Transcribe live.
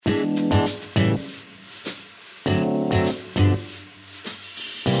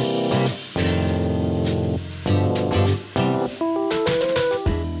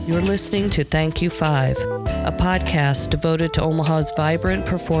You're listening to Thank You 5, a podcast devoted to Omaha's vibrant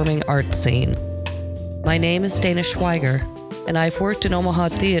performing arts scene. My name is Dana Schweiger, and I've worked in Omaha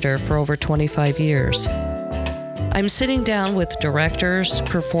theater for over 25 years. I'm sitting down with directors,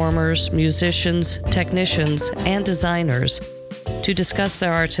 performers, musicians, technicians, and designers to discuss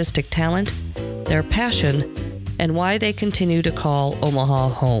their artistic talent, their passion, and why they continue to call Omaha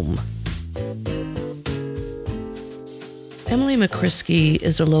home. Emily McCrisky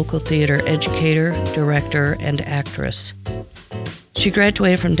is a local theater educator, director, and actress. She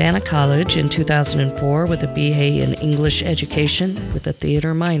graduated from Dana College in 2004 with a BA in English Education with a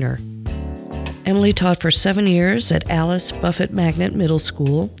theater minor. Emily taught for 7 years at Alice Buffett Magnet Middle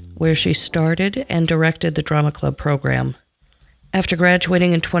School, where she started and directed the drama club program. After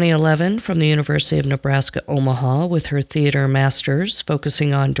graduating in 2011 from the University of Nebraska-Omaha with her theater master's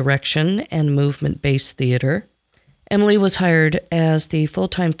focusing on direction and movement-based theater, Emily was hired as the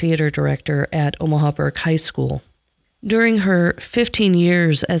full-time theater director at Omaha Burke High School. During her 15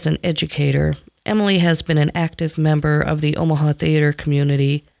 years as an educator, Emily has been an active member of the Omaha theater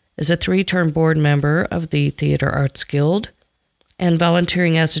community as a 3-term board member of the Theater Arts Guild and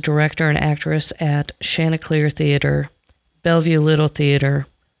volunteering as a director and actress at Chanticleer Theater, Bellevue Little Theater,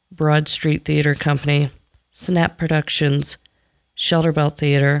 Broad Street Theater Company, Snap Productions, Shelterbelt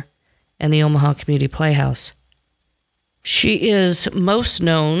Theater, and the Omaha Community Playhouse. She is most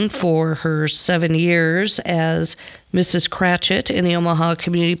known for her 7 years as Mrs. Cratchit in the Omaha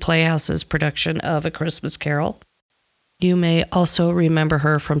Community Playhouse's production of A Christmas Carol. You may also remember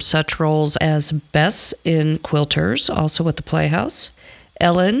her from such roles as Bess in Quilters, also at the Playhouse,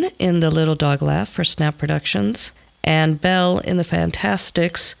 Ellen in The Little Dog Laugh for Snap Productions, and Belle in The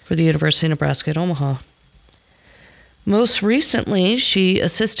Fantastics for the University of Nebraska at Omaha. Most recently, she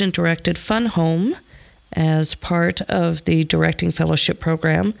assistant directed Fun Home as part of the Directing Fellowship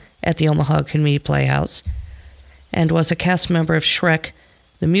Program at the Omaha Community Playhouse, and was a cast member of Shrek,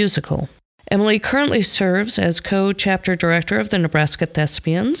 the musical. Emily currently serves as co-chapter director of the Nebraska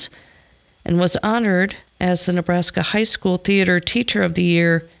Thespians, and was honored as the Nebraska High School Theater Teacher of the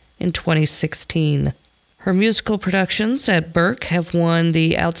Year in 2016. Her musical productions at Burke have won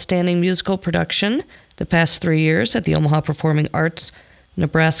the Outstanding Musical Production the past 3 years at the Omaha Performing Arts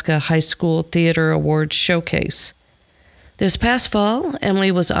Nebraska High School Theater Awards Showcase. This past fall,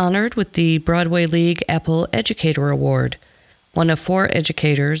 Emily was honored with the Broadway League Apple Educator Award, one of 4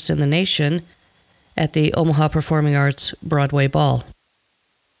 educators in the nation at the Omaha Performing Arts Broadway Ball.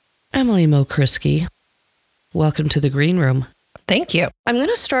 Emily McCrisky, welcome to the Green Room. Thank you. I'm going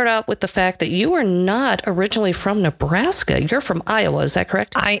to start out with the fact that you are not originally from Nebraska. You're from Iowa, is that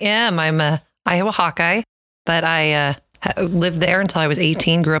correct? I am. I'm a Iowa Hawkeye, but I lived there until I was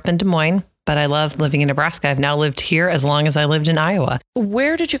 18, grew up in Des Moines, but I love living in Nebraska. I've now lived here as long as I lived in Iowa.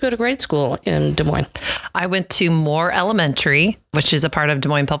 Where did you go to grade school in Des Moines? I went to Moore Elementary, which is a part of Des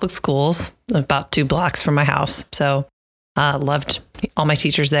Moines Public Schools, about 2 blocks from my house. So loved all my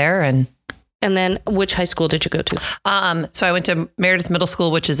teachers there. And then which high school did you go to? So I went to Meredith Middle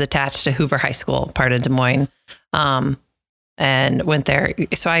School, which is attached to Hoover High School, part of Des Moines, and went there.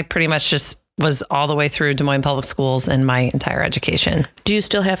 So I pretty much just was all the way through Des Moines Public Schools in my entire education. Do you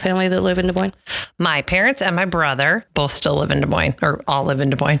still have family that live in Des Moines? My parents and my brother both still live in Des Moines, or all live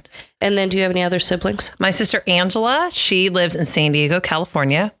in Des Moines. And then do you have any other siblings? My sister Angela, she lives in San Diego,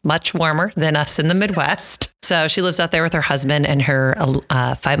 California, much warmer than us in the Midwest. So she lives out there with her husband and her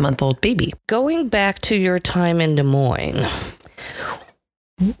 5-month-old baby. Going back to your time in Des Moines,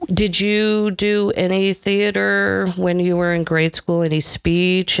 did you do any theater when you were in grade school? Any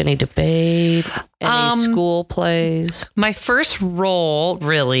speech, any debate, any school plays? My first role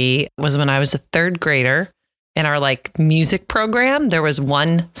really was when I was a 3rd grader in our music program. There was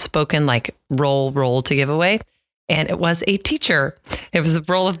one spoken role to give away, and it was a teacher. It was the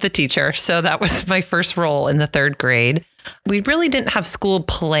role of the teacher. So that was my first role in the 3rd grade. We really didn't have school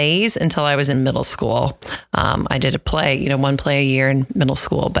plays until I was in middle school. I did a play, 1 play a year in middle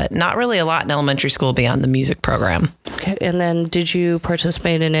school, but not really a lot in elementary school beyond the music program. Okay. And then did you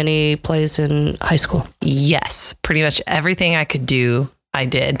participate in any plays in high school? Yes. Pretty much everything I could do, I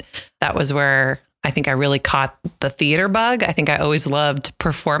did. That was where I think I really caught the theater bug. I think I always loved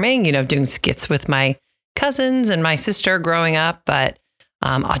performing, doing skits with my cousins and my sister growing up, but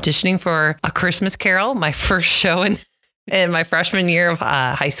auditioning for A Christmas Carol, my first show in my freshman year of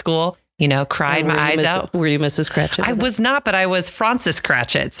high school, cried my eyes out. Were you Mrs. Cratchit? I was not, but I was Frances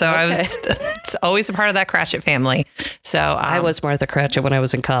Cratchit. So I was always a part of that Cratchit family. So I was Martha Cratchit when I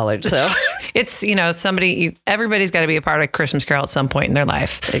was in college. So it's, everybody's got to be a part of Christmas Carol at some point in their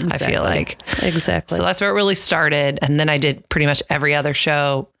life. Exactly. I feel like. Exactly. So that's where it really started. And then I did pretty much every other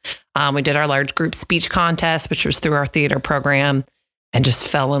show. We did our large group speech contest, which was through our theater program, and just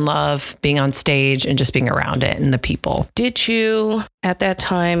fell in love being on stage and just being around it and the people. Did you, at that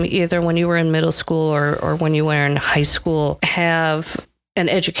time, either when you were in middle school or when you were in high school, have an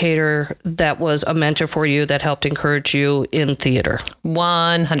educator that was a mentor for you that helped encourage you in theater?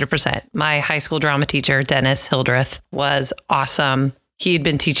 100%. My high school drama teacher, Dennis Hildreth, was awesome. He had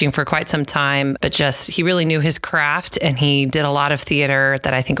been teaching for quite some time, but he really knew his craft, and he did a lot of theater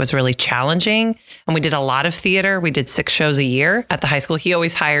that I think was really challenging. And we did a lot of theater. We did 6 shows a year at the high school. He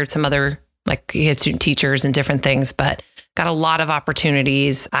always hired some other, he had student teachers and different things, but got a lot of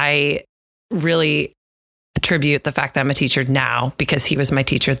opportunities. I really attribute the fact that I'm a teacher now because he was my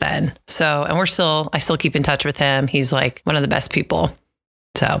teacher then. So, and I still keep in touch with him. He's like one of the best people.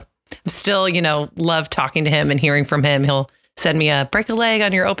 So I'm still, love talking to him and hearing from him. He'll send me a break a leg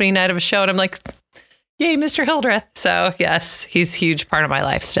on your opening night of a show. And I'm like, yay, Mr. Hildreth. So yes, he's a huge part of my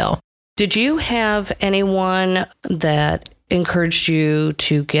life still. Did you have anyone that encouraged you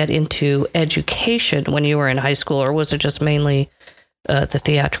to get into education when you were in high school, or was it just mainly the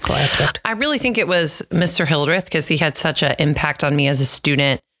theatrical aspect? I really think it was Mr. Hildreth because he had such an impact on me as a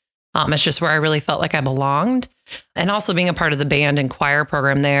student. It's just where I really felt like I belonged. And also being a part of the band and choir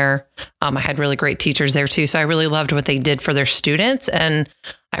program there, I had really great teachers there too. So I really loved what they did for their students. And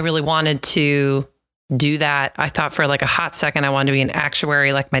I really wanted to do that. I thought for like a hot second, I wanted to be an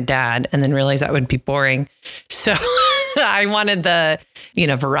actuary like my dad, and then realized that would be boring. So I wanted the,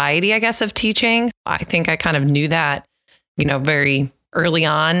 variety, I guess, of teaching. I think I kind of knew that, very early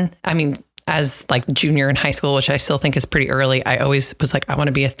on. I mean, as like junior in high school, which I still think is pretty early, I always was like, I want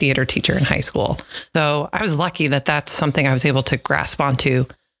to be a theater teacher in high school. So I was lucky that that's something I was able to grasp onto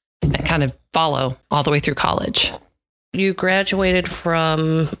and kind of follow all the way through college. You graduated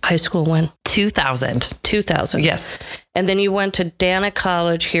from high school when? 2000. 2000. Yes. And then you went to Dana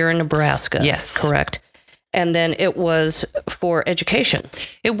College here in Nebraska. Yes. Correct. And then it was for education.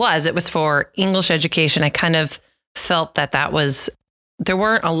 It was for English education. I kind of felt that there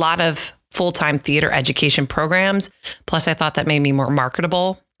weren't a lot of full-time theater education programs. Plus, I thought that made me more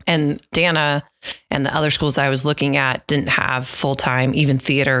marketable. And Dana and the other schools I was looking at didn't have full-time, even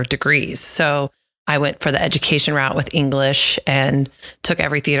theater degrees. So I went for the education route with English and took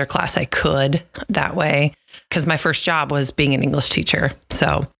every theater class I could that way, because my first job was being an English teacher.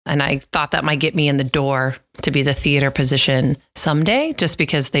 And I thought that might get me in the door to be the theater position someday, just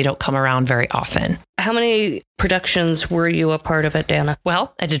because they don't come around very often. How many productions were you a part of at Dana?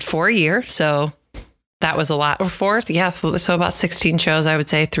 Well, I did 4 a year, so that was a lot. Or 4, yeah. So about 16 shows, I would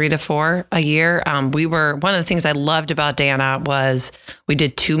say 3 to 4 a year. One of the things I loved about Dana was we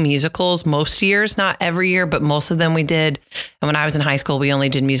did 2 musicals most years, not every year, but most of them we did. And when I was in high school, we only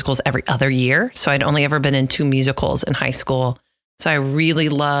did musicals every other year. So I'd only ever been in 2 musicals in high school. So I really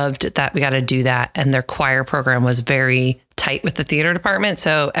loved that we got to do that. And their choir program was very tight with the theater department.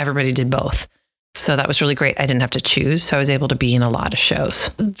 So everybody did both. So that was really great. I didn't have to choose. So I was able to be in a lot of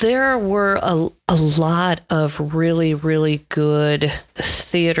shows. There were a lot of really, really good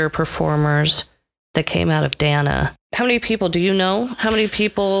theater performers that came out of Dana. How many people do you know? How many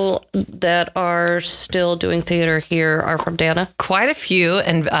people that are still doing theater here are from Dana? Quite a few,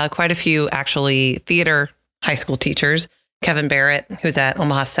 and quite a few actually theater high school teachers. Kevin Barrett, who's at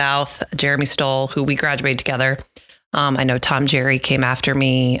Omaha South, Jeremy Stoll, who we graduated together. I know Tom Jerry came after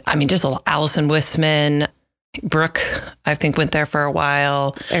me. I mean, just Allison Wisman, Brooke, I think went there for a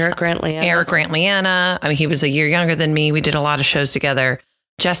while. Eric Grant-Leanna. Eric Grant-Leanna. I mean, he was a year younger than me. We did a lot of shows together.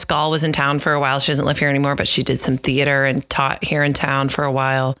 Jess Gall was in town for a while. She doesn't live here anymore, but she did some theater and taught here in town for a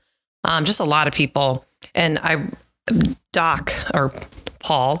while. Just a lot of people. And Doc, or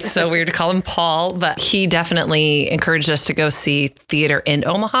Paul, so weird to call him Paul, but he definitely encouraged us to go see theater in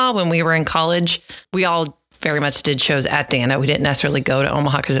Omaha when we were in college. We all very much did shows at Dana. We didn't necessarily go to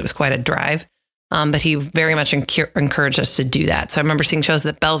Omaha because it was quite a drive, but he very much encouraged us to do that. So I remember seeing shows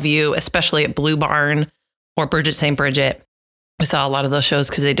at Bellevue, especially at Blue Barn or Bridget St. Bridget. We saw a lot of those shows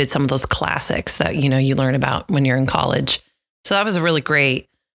because they did some of those classics that, you learn about when you're in college. So that was really great.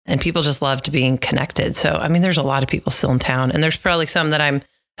 And people just loved being connected. So, I mean, there's a lot of people still in town, and there's probably some that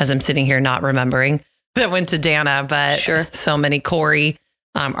as I'm sitting here, not remembering that went to Dana, but sure. So many. Corey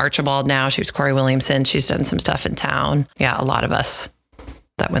Archibald now, she was Corey Williamson. She's done some stuff in town. Yeah, a lot of us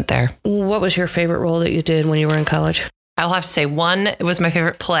that went there. What was your favorite role that you did when you were in college? I'll have to say one was my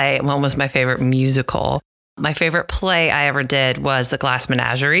favorite play and one was my favorite musical. My favorite play I ever did was The Glass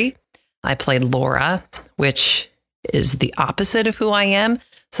Menagerie. I played Laura, which is the opposite of who I am.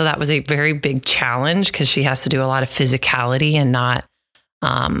 So that was a very big challenge because she has to do a lot of physicality and not,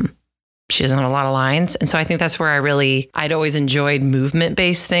 she doesn't have a lot of lines. And so I think that's where I'd always enjoyed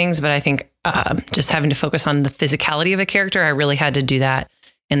movement-based things, but I think just having to focus on the physicality of a character, I really had to do that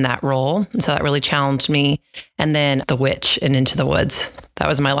in that role. And so that really challenged me. And then The Witch and Into the Woods. That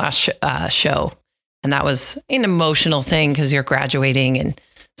was my last show. And that was an emotional thing because you're graduating and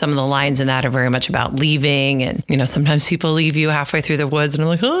some of the lines in that are very much about leaving. And, sometimes people leave you halfway through the woods and I'm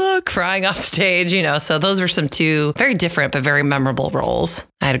like, crying off stage, So those were some two very different, but very memorable roles.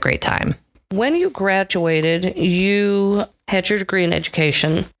 I had a great time. When you graduated, you had your degree in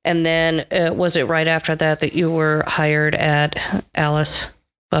education. And then was it right after that you were hired at Alice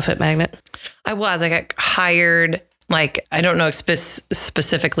Buffett Magnet? I got hired, I don't know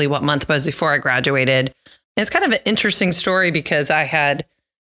specifically what month it was before I graduated. It's kind of an interesting story because I had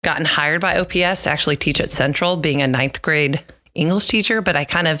gotten hired by OPS to actually teach at Central, being a 9th grade English teacher, but I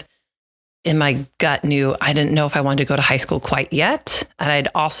kind of, in my gut, knew I didn't know if I wanted to go to high school quite yet. And I'd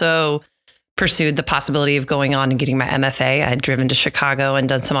also pursued the possibility of going on and getting my MFA. I had driven to Chicago and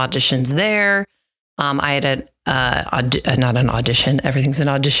done some auditions there. I had not an audition. Everything's an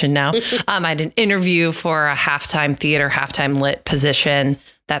audition now. I had an interview for a halftime theater, halftime lit position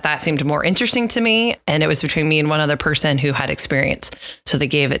that seemed more interesting to me. And it was between me and one other person who had experience. So they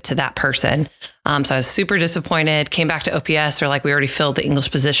gave it to that person. So I was super disappointed, came back to OPS. They're like, we already filled the English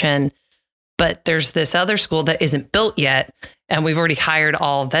position, but there's this other school that isn't built yet. And we've already hired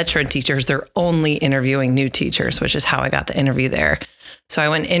all veteran teachers. They're only interviewing new teachers, which is how I got the interview there. So I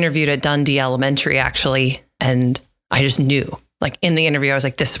went and interviewed at Dundee Elementary, actually. And I just knew, in the interview, I was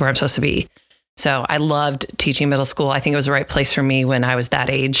like, this is where I'm supposed to be. So I loved teaching middle school. I think it was the right place for me when I was that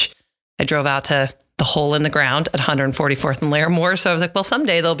age. I drove out to the hole in the ground at 144th and Larimore. So I was like, well,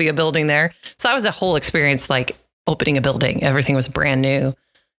 someday there'll be a building there. So that was a whole experience, opening a building. Everything was brand new,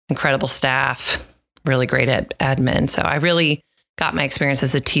 incredible staff, really great at admin. So I really got my experience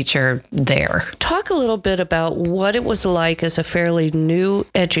as a teacher there. Talk a little bit about what it was like as a fairly new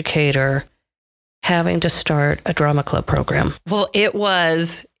educator having to start a drama club program. Well, it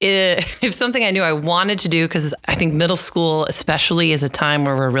was something I knew I wanted to do because I think middle school especially is a time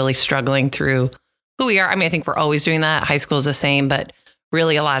where we're really struggling through who we are. I mean, I think we're always doing that. High school is the same, but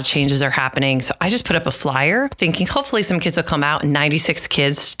really a lot of changes are happening. So I just put up a flyer thinking hopefully some kids will come out, and 96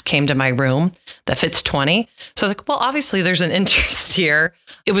 kids came to my room that fits 20. So I was like, well, obviously there's an interest here.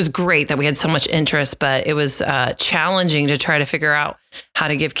 It was great that we had so much interest, but it was challenging to try to figure out how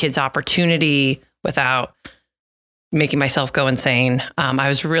to give kids opportunity without making myself go insane. I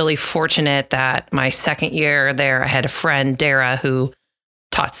was really fortunate that my second year there, I had a friend, Dara, who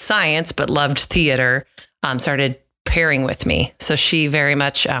taught science but loved theater, started pairing with me. So she very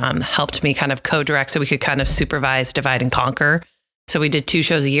much helped me kind of co-direct so we could kind of supervise Divide and Conquer. So we did 2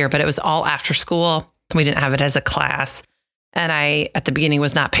 shows a year, but it was all after school. We didn't have it as a class. And I, at the beginning,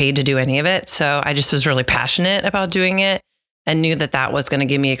 was not paid to do any of it. So I just was really passionate about doing it and knew that was going to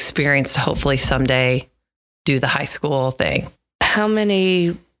give me experience to hopefully someday do the high school thing. How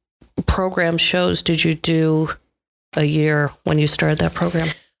many program shows did you do a year when you started that program?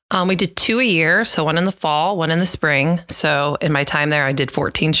 We did 2 a year. So one in the fall, one in the spring. So in my time there, I did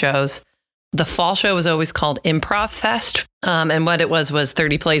 14 shows. The fall show was always called Improv Fest. And what it was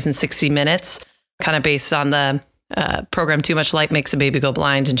 30 plays in 60 minutes, kind of based on the program Too Much Light Makes a Baby Go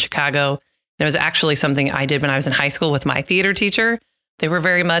Blind in Chicago. And it was actually something I did when I was in high school with my theater teacher. They were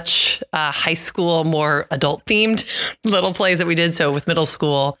very much high school, more adult themed little plays that we did. So with middle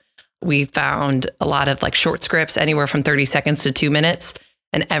school, we found a lot of short scripts, anywhere from 30 seconds to 2 minutes.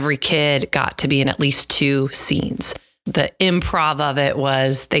 And every kid got to be in at least 2 scenes. The improv of it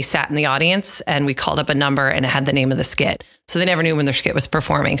was they sat in the audience and we called up a number and it had the name of the skit. So they never knew when their skit was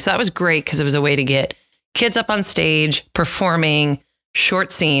performing. So that was great because it was a way to get kids up on stage performing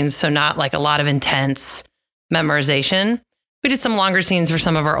short scenes. So not a lot of intense memorization. We did some longer scenes for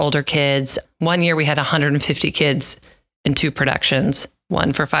some of our older kids. One year we had 150 kids in 2 productions,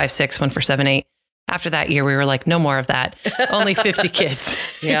 one for 5, 6, one for 7, 8. After that year, we were like, no more of that. Only 50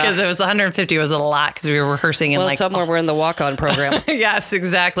 kids. Because it was 150 was a lot because we were rehearsing in somewhere we're in the walk-on program. Yes,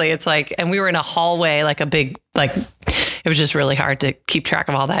 exactly. It's and we were in a hallway, a big, it was just really hard to keep track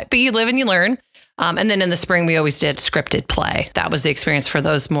of all that. But you live and you learn. And then in the spring, we always did scripted play. That was the experience for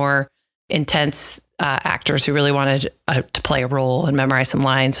those more intense actors who really wanted to play a role and memorize some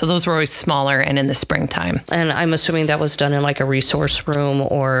lines. So those were always smaller and in the springtime. And I'm assuming that was done in a resource room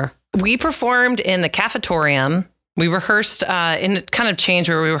or... We performed in the cafetorium We rehearsed, and it kind of changed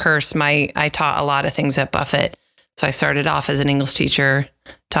where we rehearsed. I taught a lot of things at Buffett. So I started off as an English teacher,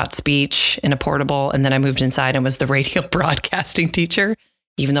 taught speech in a portable, and then I moved inside and was the radio broadcasting teacher,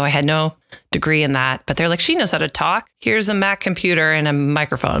 even though I had no degree in that. But they're like, she knows how to talk. Here's a Mac computer and a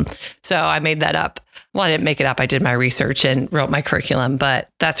microphone. So I made that up. Well, I didn't make it up. I did my research and wrote my curriculum, but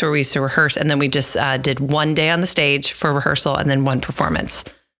that's where we used to rehearse. And then we just did one day on the stage for rehearsal and then one performance.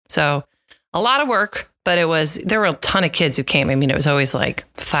 So a lot of work, but there were a ton of kids who came. I mean, it was always like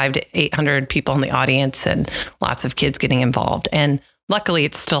 500 to 800 people in the audience and lots of kids getting involved. And luckily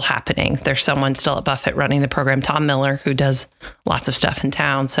it's still happening. There's someone still at Buffett running the program, Tom Miller, who does lots of stuff in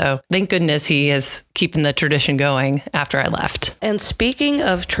town. So thank goodness he is keeping the tradition going after I left. And speaking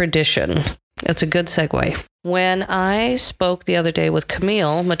of tradition, it's a good segue. When I spoke the other day with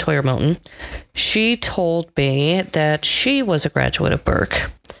Camille Matoyer-Moton, she told me that she was a graduate of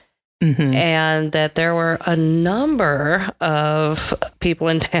Burke. Mm-hmm. And that there were a number of people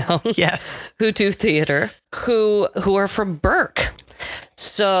in town, yes, who do theater, who are from Burke.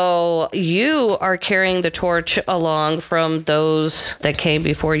 So you are carrying the torch along from those that came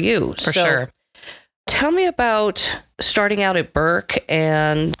before you. For sure. Tell me about starting out at Burke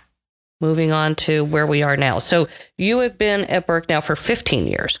and moving on to where we are now. So you have been at Burke now for 15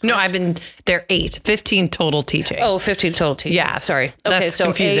 years. Correct? No, I've been there 15 total teaching. Oh, 15 total teaching. Yeah. Sorry. Okay, that's so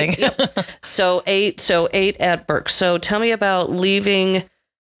confusing. 8, yep. So eight at Burke. So tell me about leaving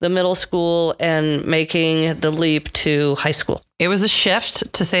the middle school and making the leap to high school. It was a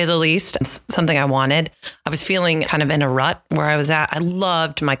shift, to say the least, something I wanted. I was feeling kind of in a rut where I was at. I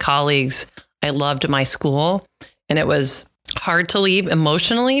loved my colleagues. I loved my school, and it was hard to leave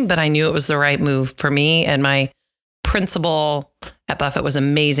emotionally, but I knew it was the right move for me. And my principal at Buffett was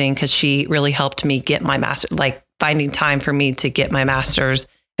amazing because she really helped me get my master's, like finding time for me to get my master's,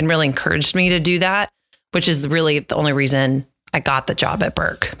 and really encouraged me to do that, which is really the only reason I got the job at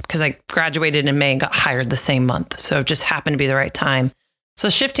Burke, because I graduated in May and got hired the same month. So it just happened to be the right time. So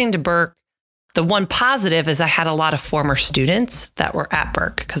shifting to Burke, the one positive is I had a lot of former students that were at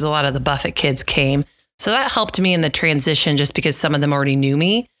Burke because a lot of the Buffett kids came. So that helped me in the transition just because some of them already knew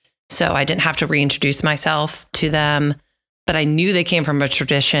me. So I didn't have to reintroduce myself to them. But I knew they came from a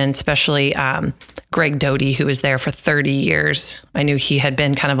tradition, especially Greg Doty, who was there for 30 years. I knew he had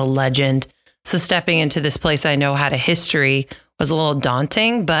been kind of a legend. So stepping into this place I know had a history was a little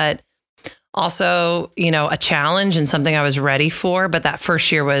daunting, but also, a challenge and something I was ready for. But that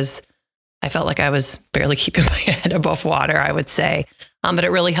first year I felt like I was barely keeping my head above water, I would say. But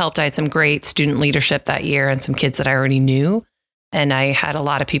it really helped. I had some great student leadership that year and some kids that I already knew. And I had a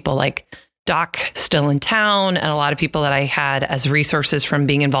lot of people like Doc still in town and a lot of people that I had as resources from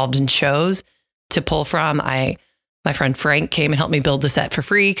being involved in shows to pull from. My friend Frank came and helped me build the set for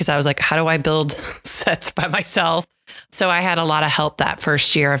free because I was like, how do I build sets by myself? So I had a lot of help that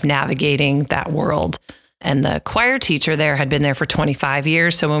first year of navigating that world. And the choir teacher there had been there for 25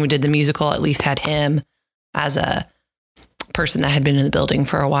 years. So when we did the musical, at least had him as a person that had been in the building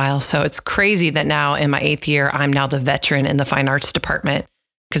for a while. So it's crazy that now in my 8th year, I'm now the veteran in the fine arts department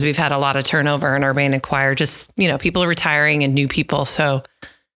because we've had a lot of turnover in our band and choir, just, people are retiring and new people. So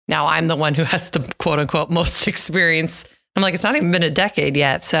now I'm the one who has the quote unquote most experience. I'm like, it's not even been a decade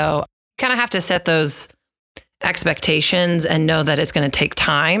yet. So kind of have to set those expectations and know that it's going to take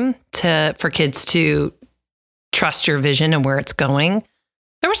time for kids to trust your vision and where it's going.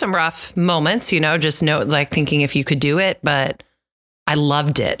 There were some rough moments, just thinking if you could do it, but I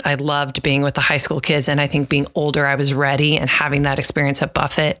loved it. I loved being with the high school kids. And I think being older, I was ready, and having that experience at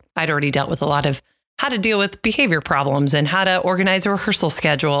Buffett, I'd already dealt with a lot of how to deal with behavior problems and how to organize a rehearsal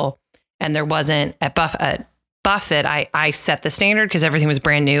schedule. And there wasn't at Buffett, I set the standard because everything was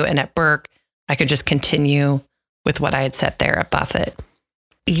brand new. And at Burke, I could just continue with what I had set there at Buffett.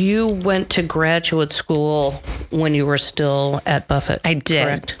 You went to graduate school when you were still at Buffett. I did.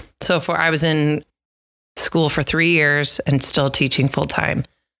 Correct? So I was in school for 3 years and still teaching full time.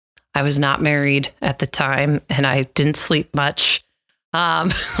 I was not married at the time and I didn't sleep much.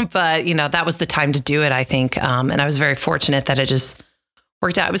 But that was the time to do it, I think. And I was very fortunate that it just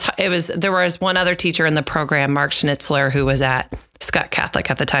worked out. There was one other teacher in the program, Mark Schnitzler, who was at Scott Catholic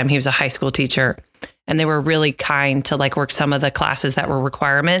at the time. He was a high school teacher. And they were really kind to work some of the classes that were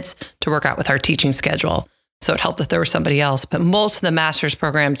requirements to work out with our teaching schedule. So it helped that there was somebody else. But most of the master's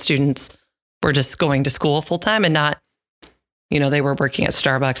program students were just going to school full time and not, they were working at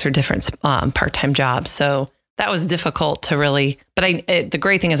Starbucks or different part-time jobs. So that was difficult to really, but the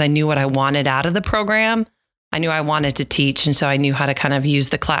great thing is I knew what I wanted out of the program. I knew I wanted to teach. And so I knew how to kind of use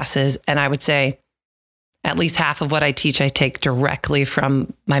the classes. And I would say at least half of what I teach, I take directly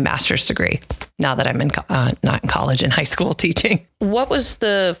from my master's degree. Now that I'm not in college, in high school teaching. What was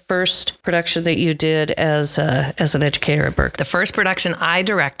the first production that you did as an educator at Burke? The first production I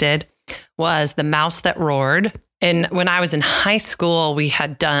directed was The Mouse That Roared. And when I was in high school,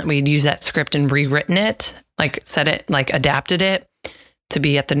 we'd used that script and rewritten it, adapted it to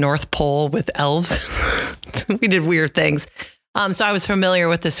be at the North Pole with elves. We did weird things. So I was familiar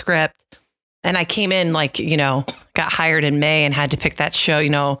with the script, and I came in got hired in May and had to pick that show.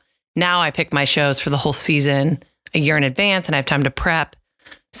 Now I pick my shows for the whole season a year in advance, and I have time to prep.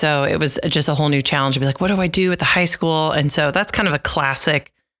 So it was just a whole new challenge to be like, what do I do at the high school? And so that's kind of a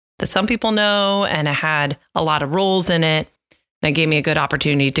classic that some people know, and it had a lot of roles in it. And it gave me a good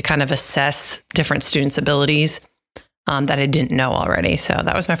opportunity to kind of assess different students' abilities that I didn't know already. So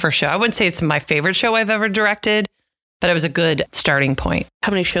that was my first show. I wouldn't say it's my favorite show I've ever directed, but it was a good starting point.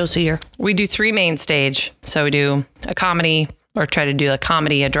 How many shows a year? We do 3 main stage. So we do a comedy, or try to do a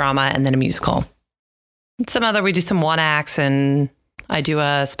comedy, a drama, and then a musical. We do some one acts, and I do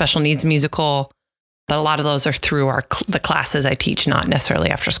a special needs musical. But a lot of those are through the classes I teach, not necessarily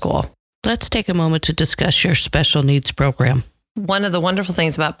after school. Let's take a moment to discuss your special needs program. One of the wonderful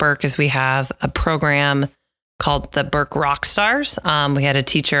things about Burke is we have a program called the Burke Rock Stars. We had a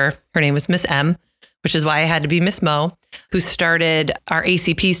teacher, her name was Miss M, which is why I had to be Miss Mo, who started our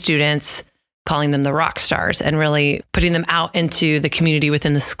ACP students, calling them the rock stars, and really putting them out into the community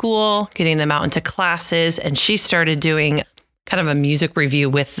within the school, getting them out into classes. And she started doing kind of a music review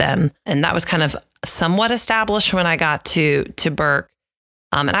with them. And that was kind of somewhat established when I got to Burke.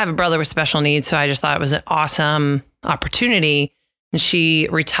 And I have a brother with special needs, so I just thought it was an awesome opportunity. And she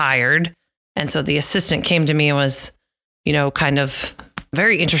retired. And so the assistant came to me and was, kind of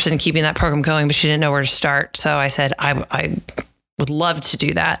very interested in keeping that program going, but she didn't know where to start. So I said, I would love to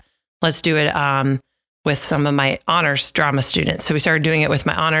do that. Let's do it with some of my honors drama students. So we started doing it with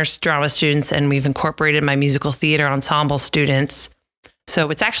my honors drama students, and we've incorporated my musical theater ensemble students. So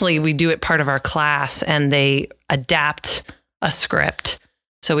it's actually, we do it part of our class, and they adapt a script.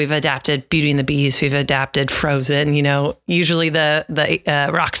 So we've adapted Beauty and the Beast. We've adapted Frozen. Usually the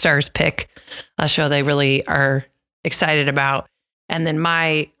rock stars pick a show they really are excited about. And then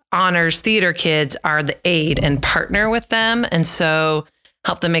my honors theater kids are the aid and partner with them. And so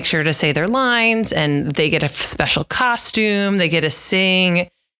help them make sure to say their lines, and they get a special costume. They get to sing.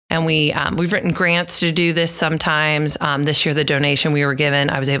 And we've written grants to do this sometimes. This year, the donation we were given,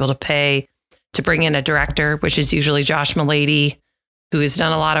 I was able to pay to bring in a director, which is usually Josh Milady, who has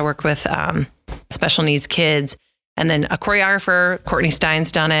done a lot of work with special needs kids. And then a choreographer, Courtney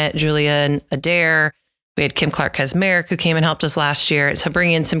Stein's done it, Julia and Adair. We had Kim Clark-Kazmarek, who came and helped us last year. So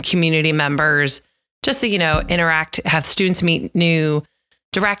bring in some community members just to, interact, have students meet new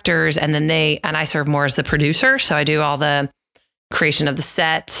directors. And then I serve more as the producer. So I do all the creation of the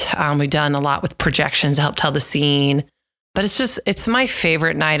set. We've done a lot with projections to help tell the scene. But it's my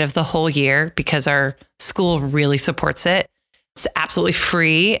favorite night of the whole year because our school really supports it. It's absolutely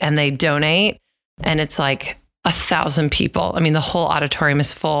free, and they donate. And it's like 1,000 people. I mean, the whole auditorium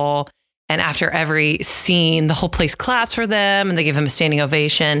is full. And after every scene, the whole place claps for them, and they give them a standing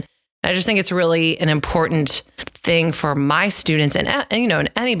ovation. And I just think it's really an important thing for my students and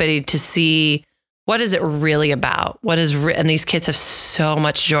anybody to see, what is it really about? And these kids have so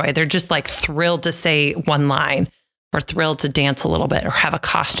much joy. They're just like thrilled to say one line, or thrilled to dance a little bit, or have a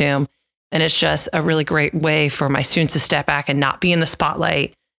costume. And it's just a really great way for my students to step back and not be in the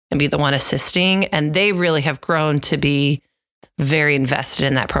spotlight and be the one assisting. And they really have grown to be very invested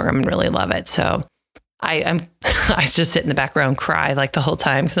in that program and really love it. So I just sit in the back row and cry like the whole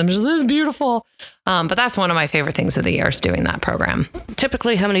time because I'm just, this is beautiful. But that's one of my favorite things of the year, is doing that program.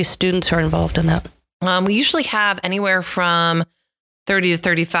 Typically, how many students are involved in that? We usually have anywhere from 30 to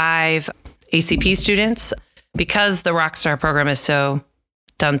 35 ACP students. Because the Rockstar program is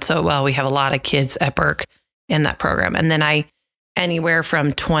done so well, we have a lot of kids at Burke in that program. And then anywhere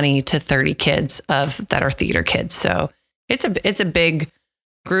from 20 to 30 kids that are theater kids. So it's a big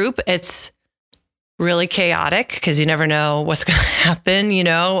group. It's really chaotic because you never know what's going to happen,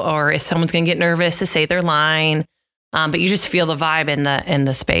 or if someone's going to get nervous to say their line. But you just feel the vibe in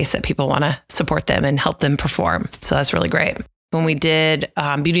the space that people want to support them and help them perform. So that's really great. When we did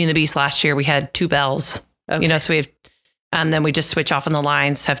Beauty and the Beast last year, we had 2 bells. Okay. So we have, and then we just switch off on the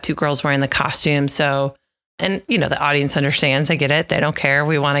lines, have 2 girls wearing the costume. So, and the audience understands, I get it. They don't care.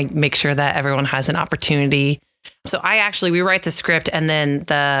 We want to make sure that everyone has an opportunity. So we write the script, and then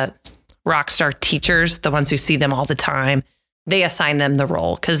the Rockstar teachers, the ones who see them all the time, they assign them the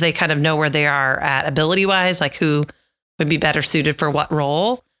role because they kind of know where they are at ability wise, like who would be better suited for what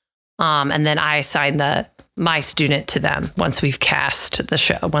role. And then I assign my student to them once we've cast the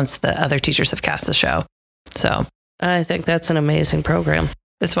show, once the other teachers have cast the show. So I think that's an amazing program.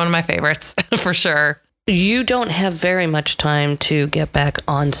 It's one of my favorites for sure. You don't have very much time to get back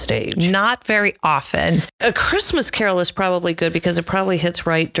on stage. Not very often. A Christmas Carol is probably good because it probably hits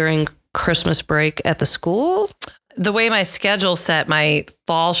right during Christmas break at the school. The way my schedule's set, my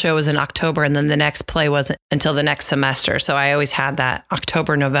fall show was in October and then the next play wasn't until the next semester. So I always had that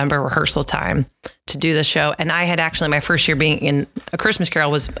October, November rehearsal time to do the show. And I had actually, my first year being in A Christmas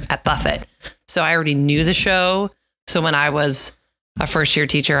Carol was at Buffett. So I already knew the show. So when I was a first year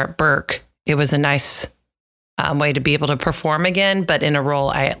teacher at Burke, it was a nice way to be able to perform again, but in a role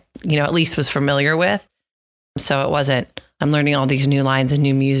I, at least was familiar with. So it wasn't, I'm learning all these new lines and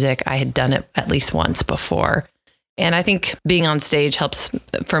new music. I had done it at least once before. And I think being on stage helps,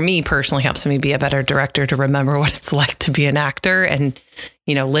 for me personally, helps me be a better director to remember what it's like to be an actor and,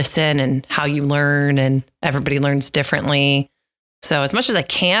 listen and how you learn, and everybody learns differently. So as much as I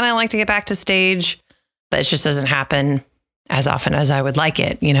can, I like to get back to stage, but it just doesn't happen as often as I would like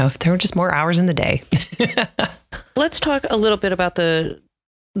it, if there were just more hours in the day. Let's talk a little bit about the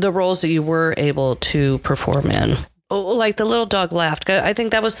roles that you were able to perform in. Like The Little Dog Laughed. I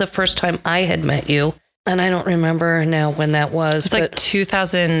think that was the first time I had met you. And I don't remember now when that was. It's like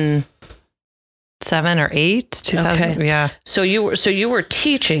 2007 or 8. 2000, okay. Yeah. So you were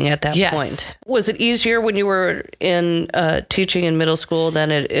teaching at that point. Was it easier when you were in teaching in middle school than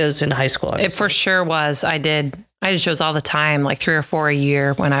it is in high school? Obviously? It for sure was. I did shows all the time, like 3 or 4 a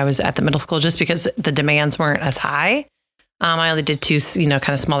year when I was at the middle school, just because the demands weren't as high. I only did 2, kind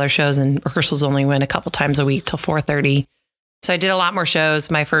of smaller shows, and rehearsals only went a couple times a week till 4:30. So I did a lot more shows.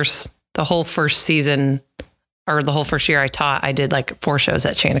 The whole first season, or the whole first year I taught, I did like 4 shows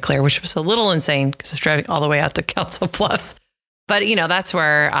at Chanticleer, which was a little insane because I was driving all the way out to Council Bluffs. But, that's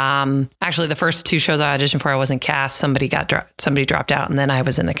where actually the first 2 shows I auditioned for, I wasn't cast. Somebody dropped out, and then I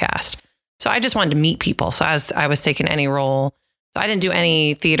was in the cast. So I just wanted to meet people. So I was taking any role. So I didn't do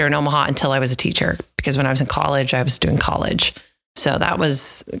any theater in Omaha until I was a teacher, because when I was in college, I was doing college. So that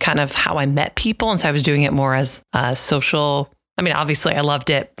was kind of how I met people. And so I was doing it more as a social. I mean, obviously I loved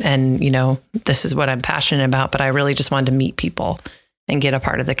it, and, this is what I'm passionate about, but I really just wanted to meet people and get a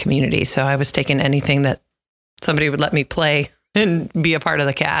part of the community. So I was taking anything that somebody would let me play and be a part of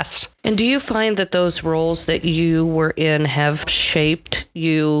the cast. And do you find that those roles that you were in have shaped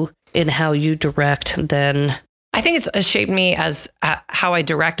you in how you direct then? I think it's shaped me as how I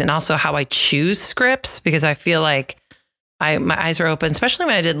direct and also how I choose scripts, because I feel like my eyes were open, especially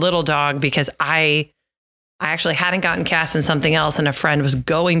when I did Little Dog, because I actually hadn't gotten cast in something else, and a friend was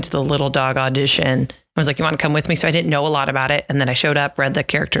going to the Little Dog audition. I was like, you want to come with me? So I didn't know a lot about it. And then I showed up, read the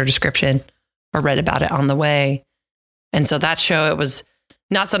character description, or read about it on the way. And so that show, it was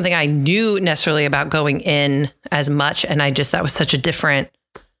not something I knew necessarily about going in as much. And that was such a different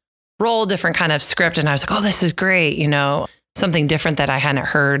role, different kind of script. And I was like, oh, this is great. Something different that I hadn't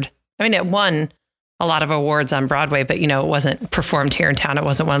heard. I mean, it won a lot of awards on Broadway, but, it wasn't performed here in town. It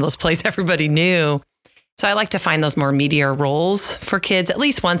wasn't one of those plays everybody knew. So I like to find those more meatier roles for kids at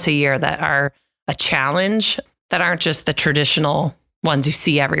least once a year that are a challenge, that aren't just the traditional ones you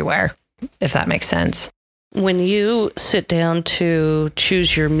see everywhere, if that makes sense. When you sit down to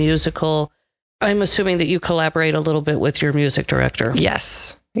choose your musical, I'm assuming that you collaborate a little bit with your music director.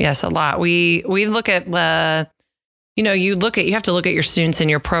 Yes, a lot. We look at you have to look at your students in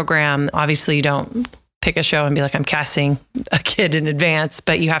your program. Obviously, you don't pick a show and be like, I'm casting a kid in advance,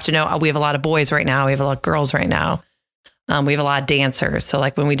 but you have to know, we have a lot of boys right now. We have a lot of girls right now. We have a lot of dancers. So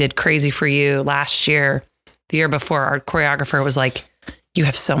like when we did Crazy for You last year, the year before, our choreographer was like, you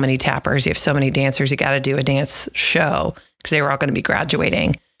have so many tappers, you have so many dancers, you got to do a dance show, because they were all going to be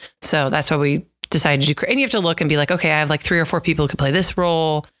graduating. So that's why we decided to do, and you have to look and be like, okay, I have like 3 or 4 people who could play this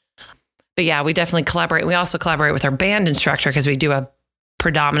role. But yeah, we definitely collaborate. We also collaborate with our band instructor, because we do a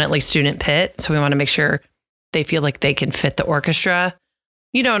predominantly student pit. So we want to make sure they feel like they can fit the orchestra,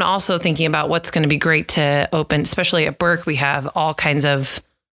 and also thinking about what's going to be great to open, especially at Burke. We have all kinds of,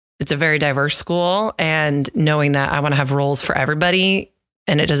 it's a very diverse school, and knowing that I want to have roles for everybody,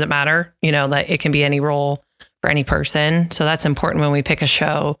 and it doesn't matter, that it can be any role for any person. So that's important when we pick a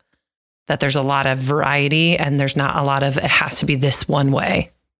show, that there's a lot of variety and there's not a lot of, it has to be this one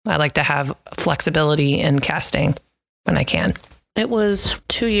way. I like to have flexibility in casting when I can. It was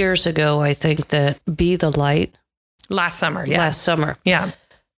 2 years ago, I think, that Be the Light. Last summer. Yeah.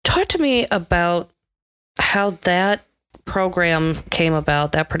 Talk to me about how that program came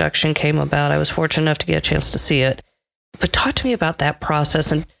about, that production came about. I was fortunate enough to get a chance to see it. But talk to me about that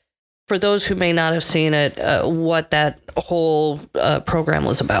process. And for those who may not have seen it, what that whole program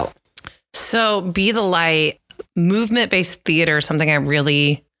was about. So Be the Light, movement-based theater, something I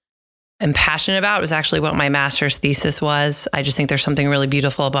really am passionate about. It was actually what my master's thesis was. I just think there's something really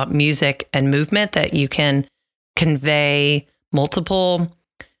beautiful about music and movement, that you can convey multiple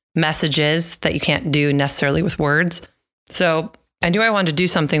messages that you can't do necessarily with words. So I knew I wanted to do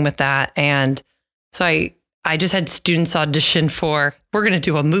something with that. And so I just had students audition for, we're going to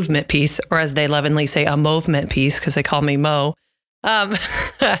do a movement piece, or as they lovingly say, a movement piece, because they call me Mo.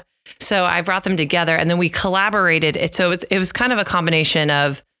 So I brought them together and then we collaborated. It was kind of a combination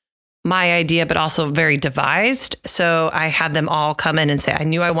of my idea, but also very devised. So I had them all come in and say, I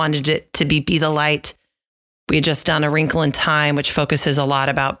knew I wanted it to be the Light. We had just done A Wrinkle in Time, which focuses a lot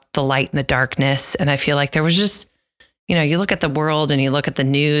about the light and the darkness. And I feel like there was just, you look at the world and you look at the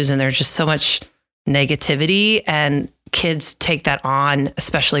news and there's just so much negativity, and kids take that on,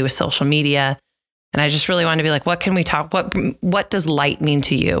 especially with social media. And I just really wanted to be like, what can we talk? What does light mean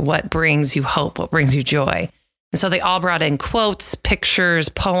to you? What brings you hope? What brings you joy? And so they all brought in quotes, pictures,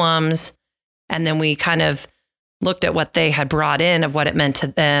 poems. And then we kind of looked at what they had brought in of what it meant to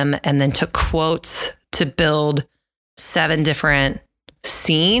them, and then took quotes to build 7 different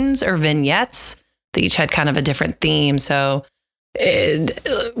scenes or vignettes that each had kind of a different theme. So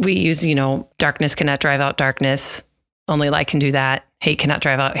we use, darkness cannot drive out darkness. Only light can do that. Hate cannot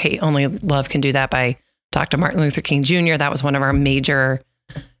drive out hate. Only love can do that, by Dr. Martin Luther King Jr. That was one of our major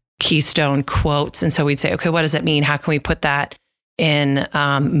keystone quotes. And so we'd say, okay, what does it mean? How can we put that in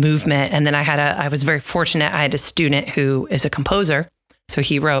movement? And then I was very fortunate. I had a student who is a composer. So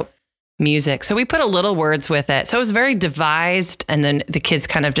he wrote music. So we put a little words with it. So it was very devised. And then the kids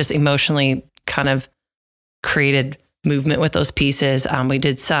kind of just emotionally kind of created movement with those pieces. We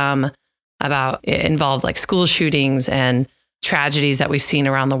did some about, it involved like school shootings and tragedies that we've seen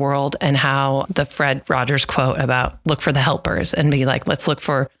around the world, and how the Fred Rogers quote about look for the helpers, and be like, let's look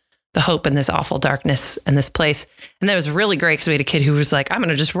for the hope in this awful darkness in this place. And that was really great, because we had a kid who was like, I'm going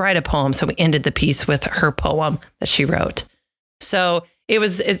to just write a poem. So we ended the piece with her poem that she wrote. So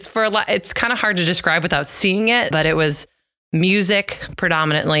it's kind of hard to describe without seeing it, but it was music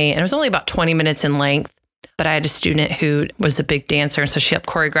predominantly. And it was only about 20 minutes in length, but I had a student who was a big dancer. And so she helped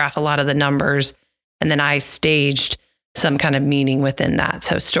choreograph a lot of the numbers. And then I staged some kind of meaning within that.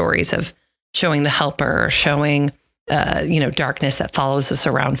 So stories of showing the helper, or showing, darkness that follows us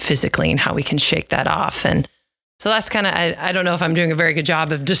around physically, and how we can shake that off. And so that's kind of, I don't know if I'm doing a very good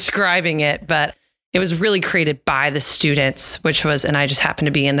job of describing it, but it was really created by the students, and I just happened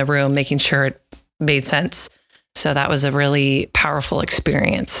to be in the room making sure it made sense. So that was a really powerful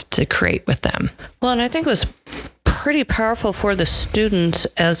experience to create with them. Well, and I think it was pretty powerful for the students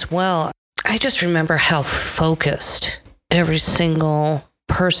as well. I just remember how focused every single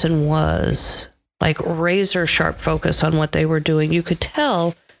person was, like razor sharp focus on what they were doing. You could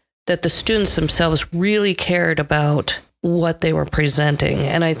tell that the students themselves really cared about what they were presenting.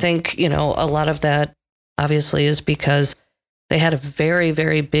 And I think, a lot of that obviously is because they had a very,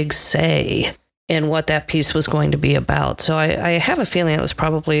 very big say in what that piece was going to be about. So I have a feeling it was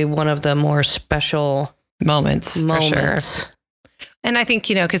probably one of the more special moments. For sure. And I think,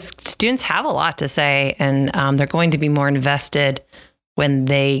 because students have a lot to say, and they're going to be more invested when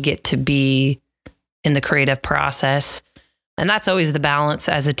they get to be in the creative process. And that's always the balance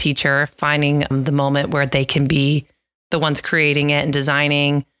as a teacher, finding the moment where they can be the ones creating it and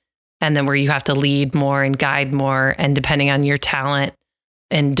designing, and then where you have to lead more and guide more. And depending on your talent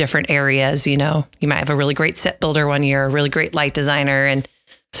in different areas, you might have a really great set builder one year, a really great light designer. And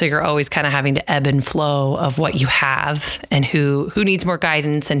so you're always kind of having to ebb and flow of what you have, and who needs more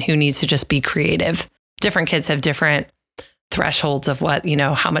guidance and who needs to just be creative. Different kids have different thresholds of what,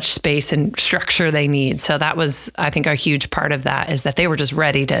 how much space and structure they need. So that was, I think, a huge part of that, is that they were just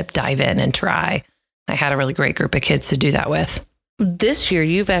ready to dive in and try. I had a really great group of kids to do that with. This year,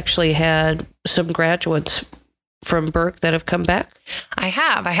 you've actually had some graduates from Burke that have come back? I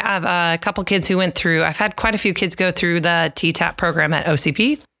have a couple kids who went through, I've had quite a few kids go through the TTAP program at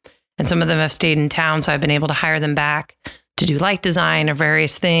OCP, and some of them have stayed in town. So I've been able to hire them back to do light design or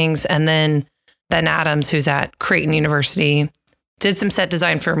various things. And then Ben Adams, who's at Creighton University, did some set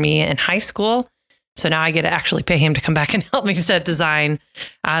design for me in high school. So now I get to actually pay him to come back and help me set design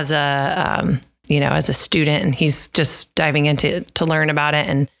as a student. And he's just diving into to learn about it.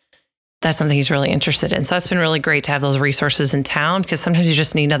 And that's something he's really interested in. So it's been really great to have those resources in town, because sometimes you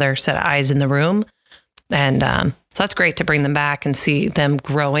just need another set of eyes in the room. And so that's great to bring them back and see them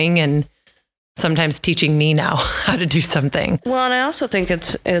growing, and sometimes teaching me now how to do something. Well, and I also think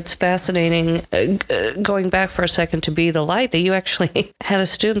it's fascinating, going back for a second to Be the Light, that you actually had a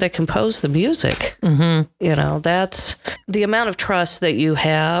student that composed the music. Mm-hmm. That's the amount of trust that you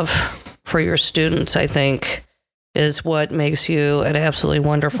have for your students, I think, is what makes you an absolutely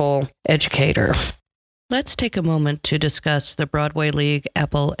wonderful educator. Let's take a moment to discuss the Broadway League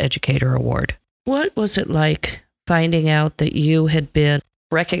Apple Educator Award. What was it like finding out that you had been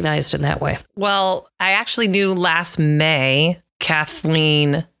recognized in that way? Well, I actually knew last May,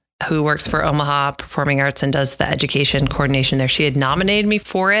 Kathleen, who works for Omaha Performing Arts and does the education coordination there, she had nominated me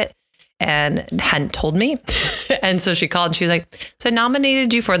for it and hadn't told me. And so she called and she was like, so I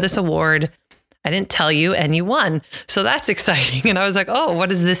nominated you for this award. I didn't tell you and you won. So that's exciting. And I was like, oh, what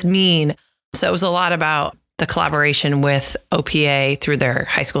does this mean? So it was a lot about the collaboration with OPA through their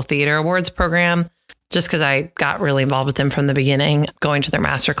high school theater awards program, just because I got really involved with them from the beginning, going to their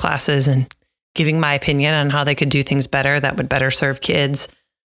master classes and giving my opinion on how they could do things better that would better serve kids.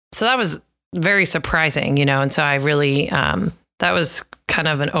 So that was very surprising, and so I really, that was kind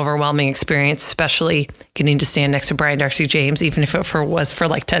of an overwhelming experience, especially getting to stand next to Brian Darcy James, even if it was for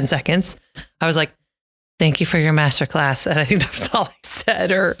like 10 seconds. I was like, thank you for your masterclass. And I think that was all I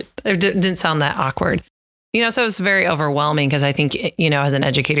said, or it didn't sound that awkward. So it was very overwhelming because I think, as an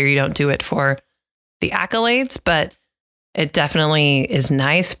educator, you don't do it for the accolades, but it definitely is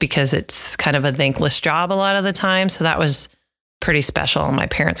nice because it's kind of a thankless job a lot of the time. So that was pretty special. My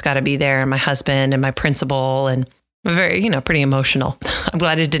parents got to be there, and my husband and my principal, and very, pretty emotional. I'm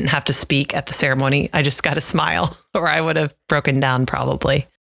glad I didn't have to speak at the ceremony. I just got to smile, or I would have broken down probably.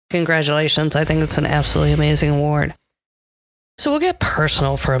 Congratulations. I think it's an absolutely amazing award. So we'll get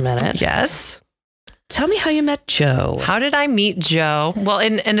personal for a minute. Yes. Tell me how you met Joe. How did I meet Joe? Well,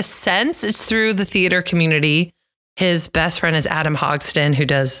 in a sense, it's through the theater community. His best friend is Adam Hogston, who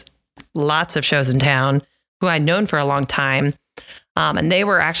does lots of shows in town, who I'd known for a long time. And they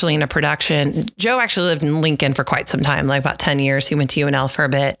were actually in a production. Joe actually lived in Lincoln for quite some time, like about 10 years. He went to UNL for a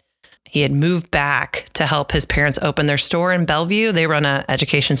bit. He had moved back to help his parents open their store in Bellevue. They run an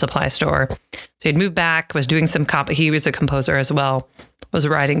education supply store. So he'd moved back, was doing some he was a composer as well, was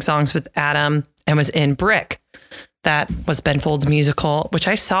writing songs with Adam, and was in Brick. That was Ben Folds' musical, which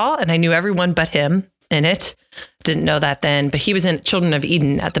I saw, and I knew everyone but him in it. Didn't know that then, but he was in Children of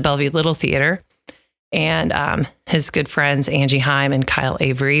Eden at the Bellevue Little Theater. And his good friends, Angie Heim and Kyle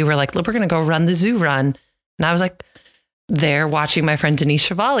Avery, were like, look, we're going to go run the zoo run. And I was like, there watching my friend Denise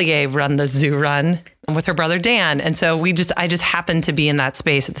Chevalier run the zoo run with her brother Dan. And so I just happened to be in that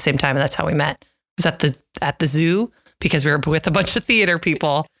space at the same time. And that's how we met. It was at the zoo because we were with a bunch of theater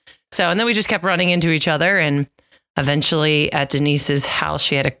people. So, and then we just kept running into each other. And eventually at Denise's house,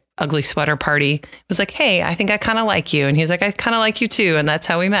 she had a ugly sweater party. It was like, hey, I think I kind of like you. And he's like, I kind of like you too. And that's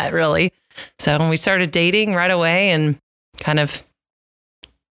how we met, really. So when we started dating right away, and kind of,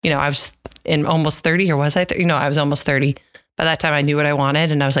 I was in almost 30, or was I? I was almost 30. By that time I knew what I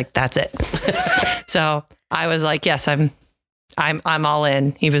wanted, and I was like, that's it. So I was like, yes, I'm all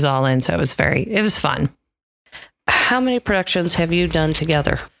in. He was all in. So it was fun. How many productions have you done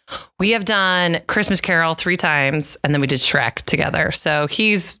together? We have done Christmas Carol 3 times, and then we did Shrek together. So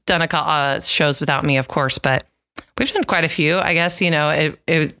he's done a shows without me, of course, but we've done quite a few, I guess.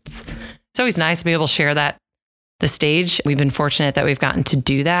 It's always nice to be able to share the stage. We've been fortunate that we've gotten to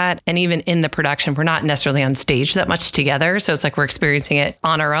do that. And even in the production, we're not necessarily on stage that much together. So it's like we're experiencing it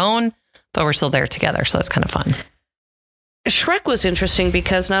on our own, but we're still there together. So that's kind of fun. Shrek was interesting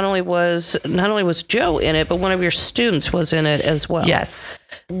because not only was Joe in it, but one of your students was in it as well. Yes.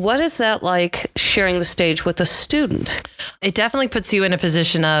 What is that like, sharing the stage with a student? It definitely puts you in a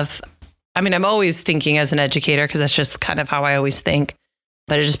position of, I'm always thinking as an educator, because that's just kind of how I always think.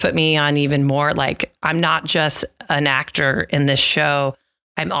 But it just put me on even more like, I'm not just an actor in this show.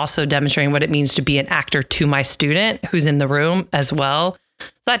 I'm also demonstrating what it means to be an actor to my student who's in the room as well. So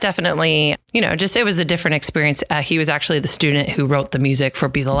that definitely, it was a different experience. He was actually the student who wrote the music for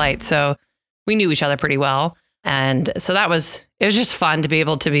Be the Light. So we knew each other pretty well. And so it was just fun to be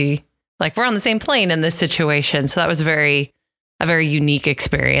able to be like, we're on the same plane in this situation. So that was a very unique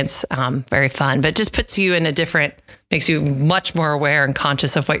experience. Very fun, but just puts you in makes you much more aware and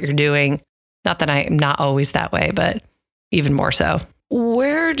conscious of what you're doing. Not that I'm not always that way, but even more so.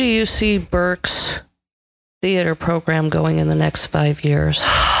 Where do you see Burke's theater program going in the next 5 years?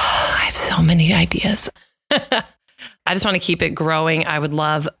 I have so many ideas. I just want to keep it growing. I would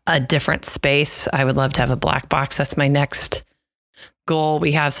love a different space. I would love to have a black box. That's my next goal.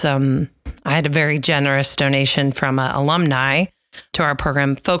 I had a very generous donation from an alumni to our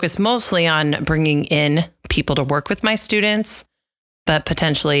program, focused mostly on bringing in people to work with my students, but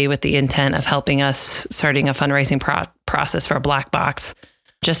potentially with the intent of helping us starting a fundraising process for a black box,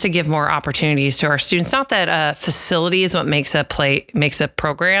 just to give more opportunities to our students. Not that a facility is what makes a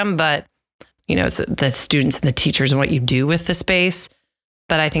program, but it's the students and the teachers and what you do with the space.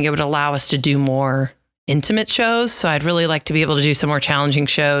 but I think it would allow us to do more intimate shows. So I'd really like to be able to do some more challenging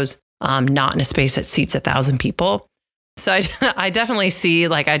shows, not in a space that seats 1,000 people. So I definitely see,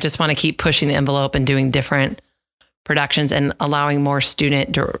 like, I just want to keep pushing the envelope and doing different productions and allowing more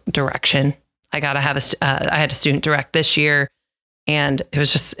student direction. I had a student direct this year, and it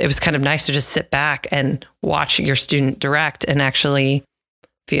was kind of nice to just sit back and watch your student direct and actually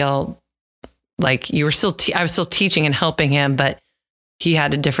feel like I was still teaching and helping him, but he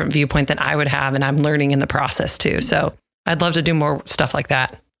had a different viewpoint than I would have, and I'm learning in the process too. So I'd love to do more stuff like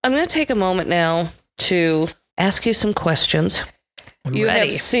that. I'm going to take a moment now to ask you some questions. You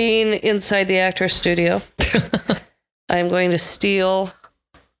have seen inside the actor's studio. I'm going to steal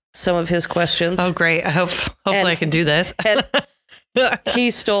some of his questions. Oh, great. Hopefully I can do this. And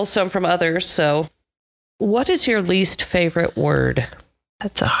he stole some from others. So what is your least favorite word?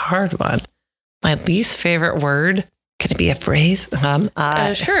 That's a hard one. My least favorite word. Can it be a phrase?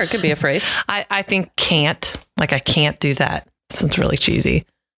 Sure, it could be a phrase. I think can't. Like, I can't do that. Sounds really cheesy.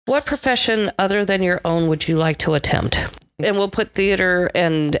 What profession other than your own would you like to attempt? And we'll put theater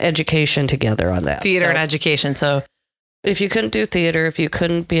and education together on that. Theater and education. So if you couldn't do theater, if you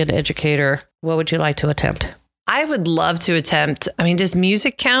couldn't be an educator, what would you like to attempt? I would love to attempt. I mean, does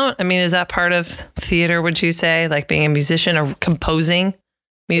music count? I mean, is that part of theater, would you say? Like being a musician or composing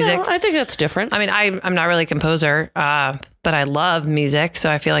music? No, I think that's different. I mean, I'm not really a composer, but I love music.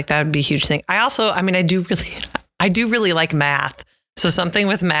 So I feel like that would be a huge thing. I do really like math. So something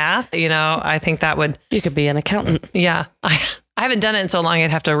with math, I think that would... You could be an accountant. Yeah. I haven't done it in so long,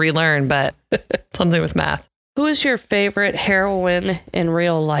 I'd have to relearn, but something with math. Who is your favorite heroine in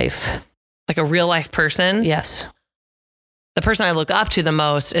real life? Like a real life person? Yes. The person I look up to the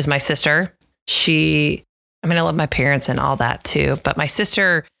most is my sister. I love my parents and all that too, but my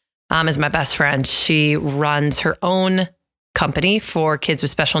sister is my best friend. She runs her own company for kids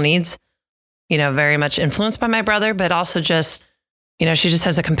with special needs, very much influenced by my brother, but also just... she just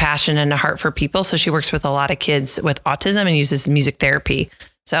has a compassion and a heart for people. So she works with a lot of kids with autism and uses music therapy.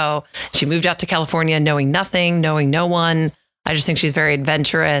 So she moved out to California knowing nothing, knowing no one. I just think she's very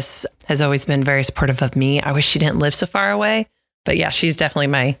adventurous, has always been very supportive of me. I wish she didn't live so far away. But yeah, she's definitely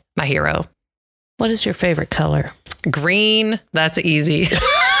my hero. What is your favorite color? Green. That's easy.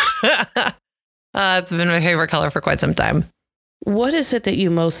 It's been my favorite color for quite some time. What is it that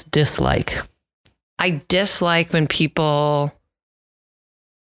you most dislike? I dislike when people...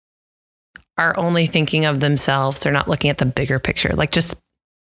 are only thinking of themselves. They're not looking at the bigger picture. Like, just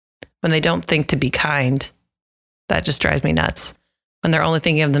when they don't think to be kind, that just drives me nuts. When they're only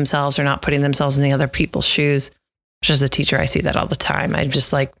thinking of themselves or not putting themselves in the other people's shoes. Which as a teacher, I see that all the time. I'm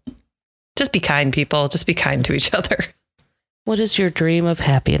just like, just be kind, people. Just be kind to each other. What is your dream of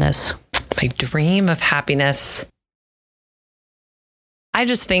happiness? My dream of happiness. I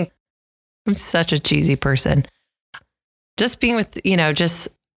just think I'm such a cheesy person. Just being with, just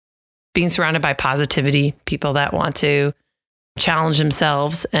being surrounded by positivity, people that want to challenge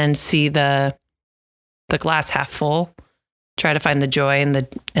themselves and see the glass half full, try to find the joy in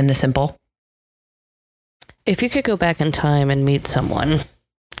the simple. If you could go back in time and meet someone,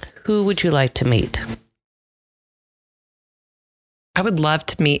 who would you like to meet? I would love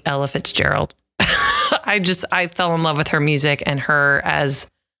to meet Ella Fitzgerald. I fell in love with her music and her as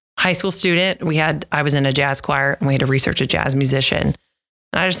a high school student. I was in a jazz choir and we had to research a jazz musician.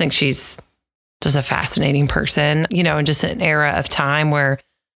 And I just think she's just a fascinating person, in just an era of time where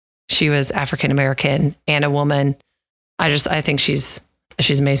she was African-American and a woman. I think she's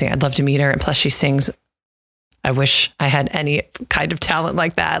amazing. I'd love to meet her. And plus she sings. I wish I had any kind of talent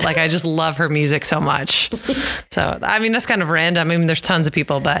like that. Like, I just love her music so much. So, that's kind of random. There's tons of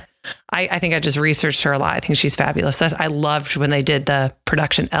people, but I think I just researched her a lot. I think she's fabulous. I loved when they did the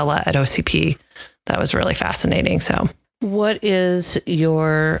production Ella at OCP. That was really fascinating. So, what is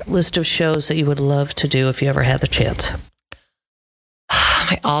your list of shows that you would love to do if you ever had the chance?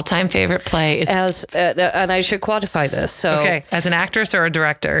 My all-time favorite play is... and I should quantify this. So, okay, as an actress or a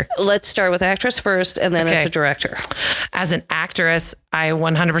director? Let's start with actress first and then as a director. As an actress, I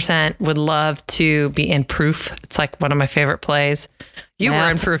 100% would love to be in Proof. It's like one of my favorite plays. You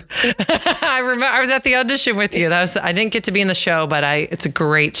were in Proof. I remember I was at the audition with you. I didn't get to be in the show, but it's a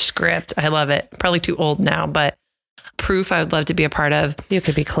great script. I love it. Probably too old now, but Proof I would love to be a part of. You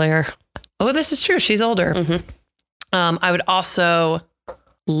could be Claire. Oh, this is true. She's older. Mm-hmm. I would also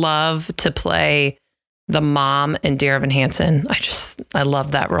love to play the mom in Dear Evan Hansen. I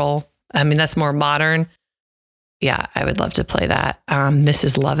love that role. That's more modern. Yeah, I would love to play that.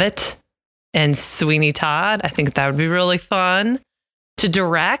 Mrs. Lovett and Sweeney Todd. I think that would be really fun. To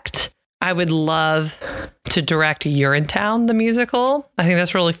direct, I would love to direct Urinetown, the musical. I think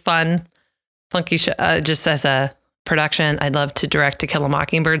that's really fun. Funky show, just as a production. I'd love to direct To Kill a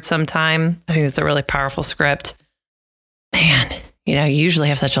Mockingbird sometime. I think it's a really powerful script. Man, you usually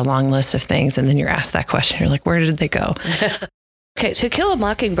have such a long list of things, and then you're asked that question. You're like, where did they go? Okay, To Kill a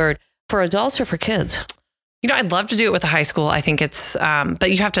Mockingbird, for adults or for kids? I'd love to do it with a high school. I think it's, but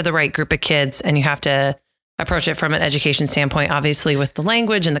you have to have the right group of kids, and you have to approach it from an education standpoint, obviously with the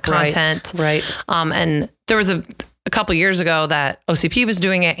language and the content. Right. And there was a couple years ago that OCP was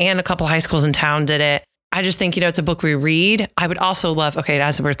doing it, and a couple high schools in town did it. I just think, it's a book we read. I would also love,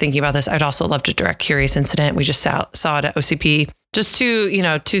 as we're thinking about this, I'd also love to direct Curious Incident. We just saw it at OCP. Just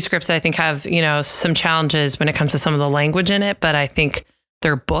two scripts that I think have, some challenges when it comes to some of the language in it, but I think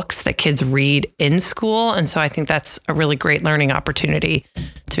they're books that kids read in school. And so I think that's a really great learning opportunity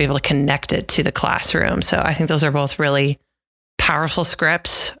to be able to connect it to the classroom. So I think those are both really powerful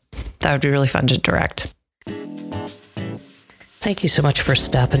scripts that would be really fun to direct. Thank you so much for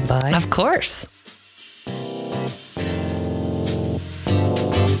stopping by. Of course.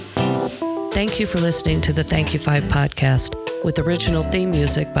 Thank you for listening to the Thank You 5 podcast with original theme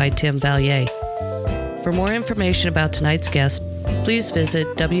music by Tim Valier. For more information about tonight's guest, please visit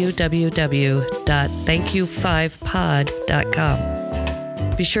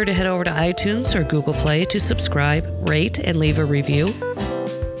www.thankyou5pod.com. Be sure to head over to iTunes or Google Play to subscribe, rate, and leave a review.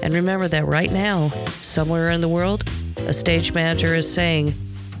 And remember that right now, somewhere in the world, a stage manager is saying,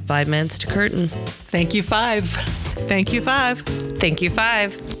 5 minutes to curtain. Thank you, 5. Thank you, 5. Thank you,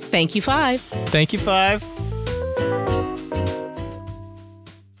 5. Thank you, 5. Thank you, 5.